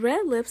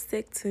Red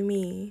lipstick to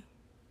me,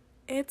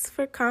 it's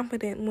for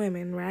confident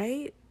women,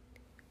 right?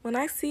 When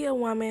I see a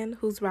woman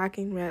who's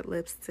rocking red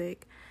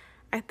lipstick,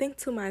 I think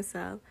to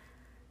myself,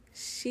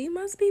 she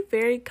must be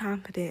very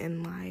confident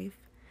in life.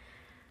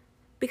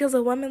 Because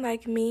a woman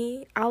like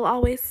me, I'll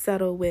always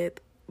settle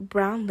with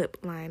brown lip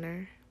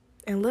liner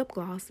and lip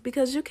gloss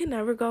because you can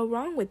never go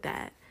wrong with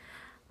that.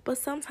 But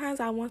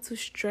sometimes I want to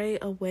stray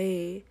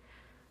away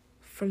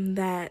from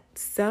that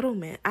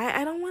settlement.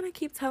 I don't want to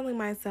keep telling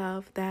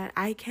myself that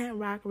I can't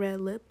rock red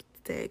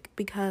lipstick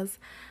because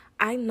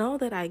I know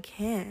that I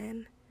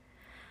can.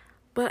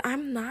 But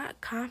I'm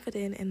not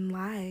confident in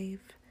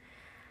life.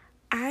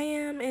 I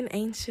am an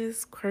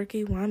anxious,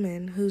 quirky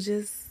woman who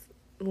just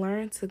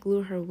learned to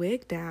glue her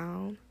wig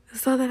down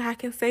so that I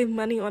can save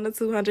money on a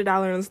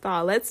 $200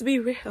 install. Let's be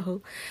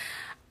real.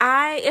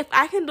 If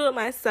I can do it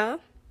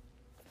myself,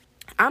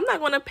 I'm not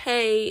going to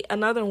pay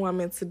another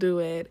woman to do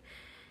it.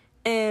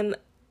 And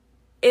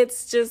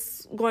it's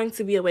just going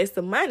to be a waste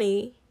of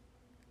money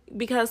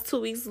because 2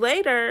 weeks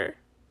later,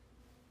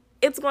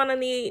 it's going to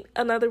need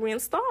another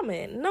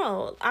reinstallment.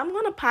 No, I'm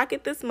going to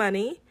pocket this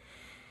money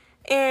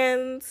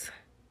and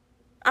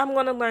I'm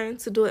going to learn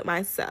to do it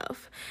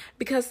myself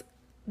because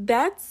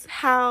that's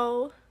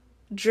how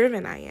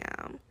driven I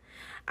am.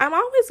 I'm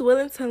always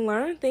willing to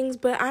learn things,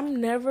 but I'm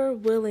never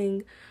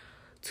willing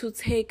to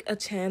take a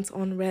chance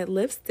on red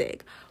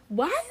lipstick.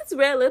 Why is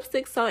red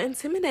lipstick so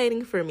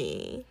intimidating for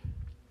me?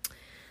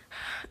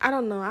 I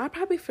don't know. I'll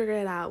probably figure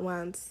it out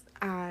once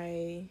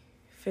I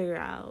figure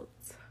out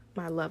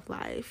my love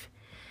life.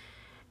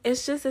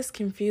 It's just as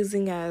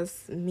confusing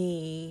as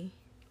me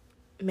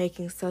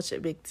making such a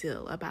big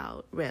deal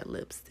about red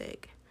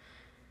lipstick.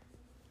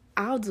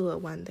 I'll do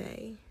it one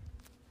day,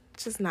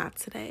 just not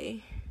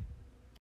today.